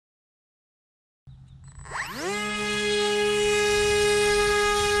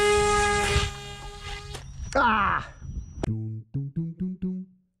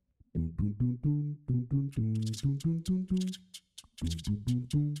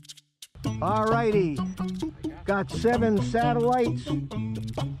Alrighty, got 7 satellites.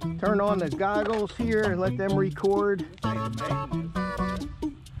 Turn on the goggles here and let them record.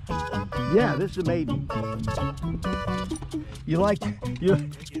 Yeah, this is a Maiden. You like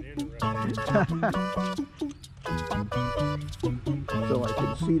you? So I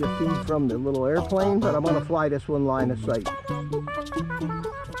can see the feed from the little airplane, but I'm going to fly this one line of sight.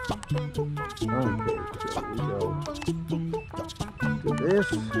 Okay, so we go to this,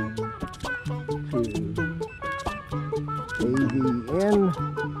 to AV in.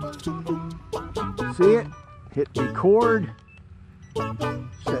 See it? Hit record.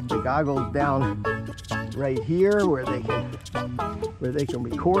 Set the goggles down right here where they can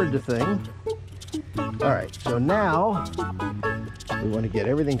record the thing. All right, so now we want to get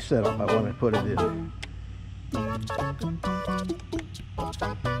everything set up. I want to put it in. I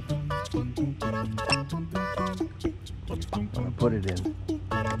want to put it in.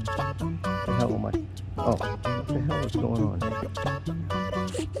 What the hell am I? Oh, what the hell is going on?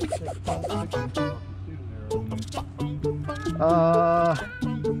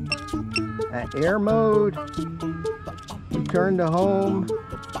 At air mode, return to home,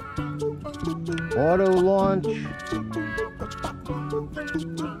 auto launch.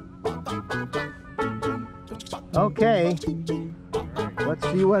 Okay, let's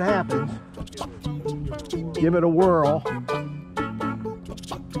see what happens. Give it a whirl.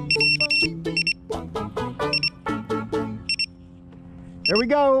 There we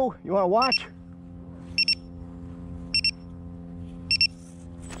go. You want to watch?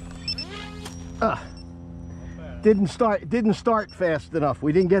 Didn't start fast enough.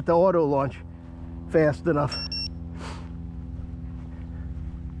 We didn't get the auto launch fast enough.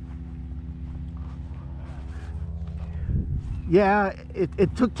 Yeah,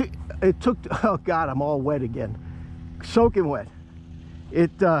 it took oh God, I'm all wet again, soaking wet.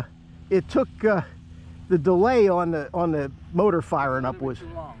 It took the delay on the motor firing up was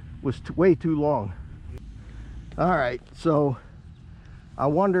way too long. All right, so I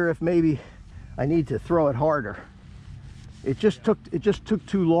wonder if maybe I need to throw it harder. It just took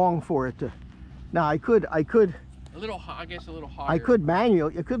too long for it to. Now I could a little, I guess a little harder. I could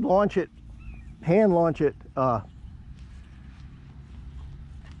launch it, hand launch it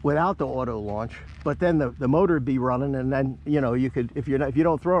without the auto launch, but then the motor would be running, and then you could, if you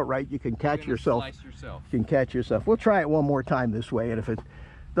don't throw it right, you can catch yourself. You can catch yourself. We'll try it one more time this way, and if it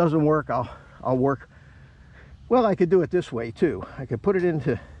doesn't work, I'll work. Well, I could do it this way too. I could put it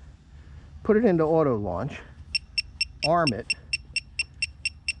into auto launch, arm it,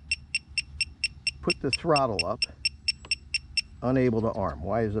 put the throttle up, unable to arm.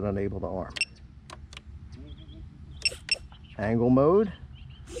 Why is it unable to arm? Angle mode,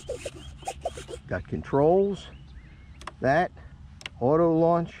 got controls, that, auto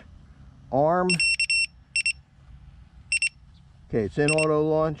launch, arm. Okay, it's in auto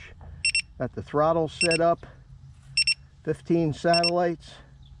launch, got the throttle set up, 15 satellites.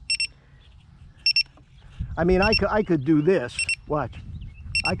 I mean, I could do this. Watch.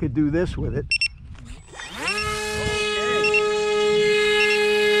 I could do this with it.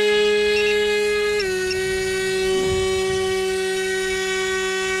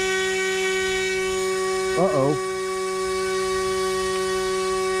 Uh-oh.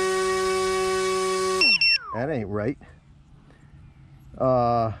 That ain't right.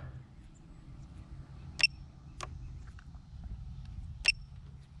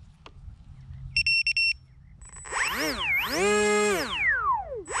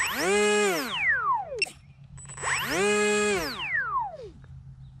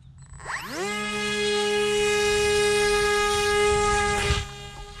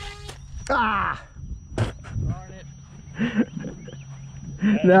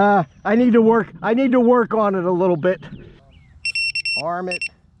 Nah, I need to work on it a little bit. Arm it,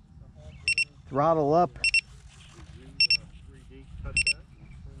 throttle up.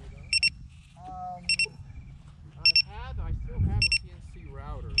 I still have a CNC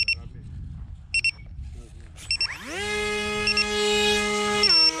router that I've been.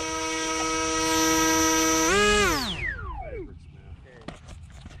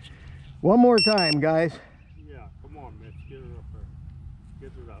 One more time, guys. Yeah, come on, Mitch, get it up there.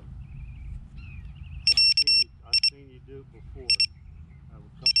 Get it up. I've seen you do it before. I have a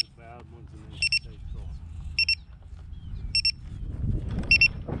couple bad ones and then it takes off.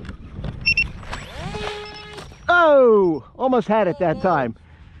 Oh, almost had it that time.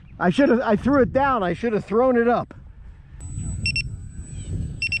 I threw it down. I should have thrown it up.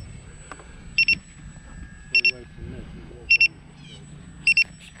 Stay away from this. You walk on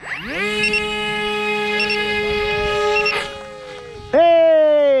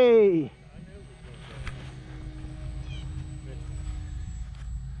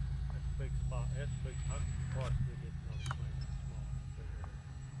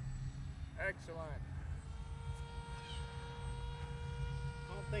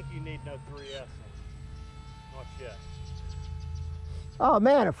think you need no 3S on it. Not yet. Oh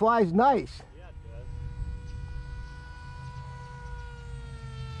man, it flies nice. Yeah, it does.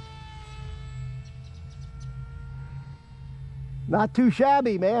 Not too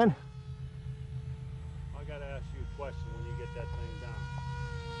shabby, man. I gotta ask you a question when you get that thing down.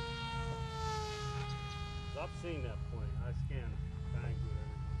 'Cause I've seen that plane. I scan bang with it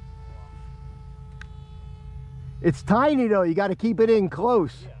every once in a while. It's tiny though, you got to keep it in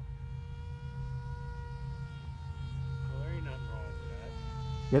close. Yeah. Well, there ain't nothing wrong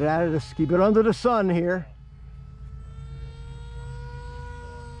with that. Get out of this, keep it under the sun here.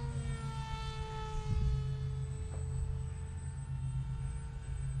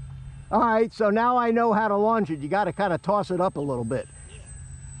 All right, so now I know how to launch it. You got to kind of toss it up a little bit.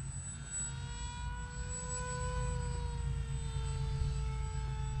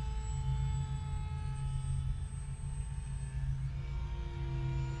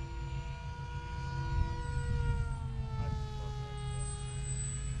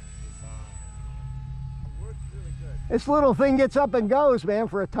 This little thing gets up and goes, man,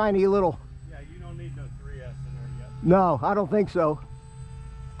 for a tiny little... Yeah, you don't need no 3S in there yet. No, I don't think so.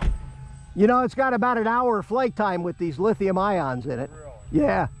 You know, it's got about an hour flight time with these lithium ions in it. Really?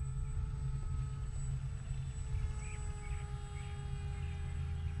 Yeah.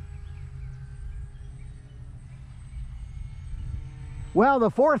 Well, the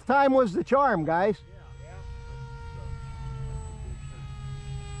fourth time was the charm, guys. Yeah.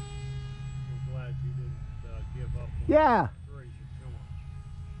 I'm glad you didn't give up on Yeah. crazy charm.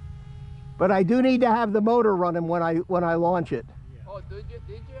 But I do need to have the motor running when I launch it. Yeah. Oh, did you?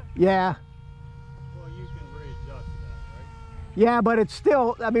 Yeah. Well, you can readjust that, right? Yeah, but it's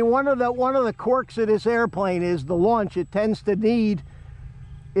still, I mean, one of the quirks of this airplane is the launch. It tends to need,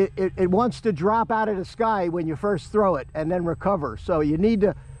 it wants to drop out of the sky when you first throw it and then recover. So you need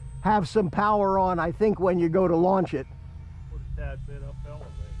to have some power on, I think, when you go to launch it. Put a tad bit up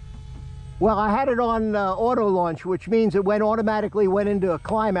elevated. Well, I had it on auto launch, which means it automatically went into a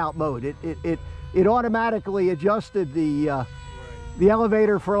climb out mode. It automatically adjusted the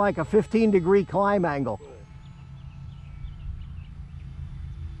elevator for like a 15-degree climb angle. Good.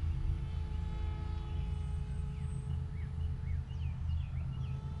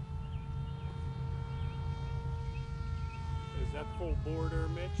 Is that full bore there,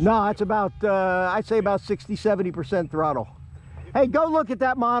 Mitch? No, it's about, I'd say about 60–70% throttle. Hey, go look at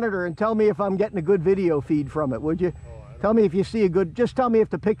that monitor and tell me if I'm getting a good video feed from it, would you? Oh, I don't Tell me if you see a good, just tell me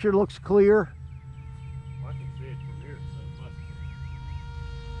if the picture looks clear. I can see it from here, so it must be.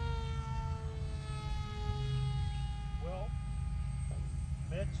 Well,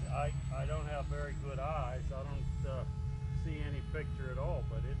 Mitch, I don't have very good eyes. I don't see any picture at all,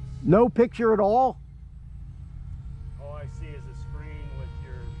 but it's... No picture at all? All I see is a screen with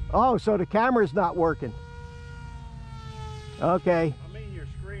your... Oh, so the camera's not working. Okay. I mean, your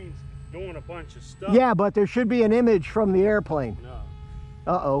screen's doing a bunch of stuff. Yeah, but there should be an image from the airplane. No.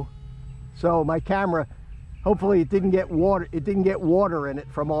 Uh-oh. So my camera, hopefully it didn't get water in it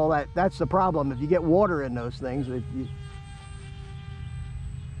from all that. That's the problem. If you get water in those things.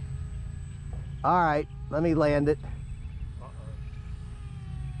 All right, let me land it. Uh-oh.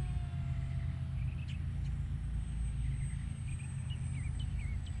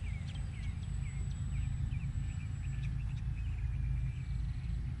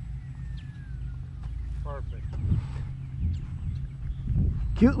 Perfect.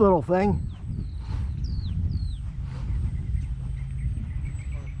 Cute little thing.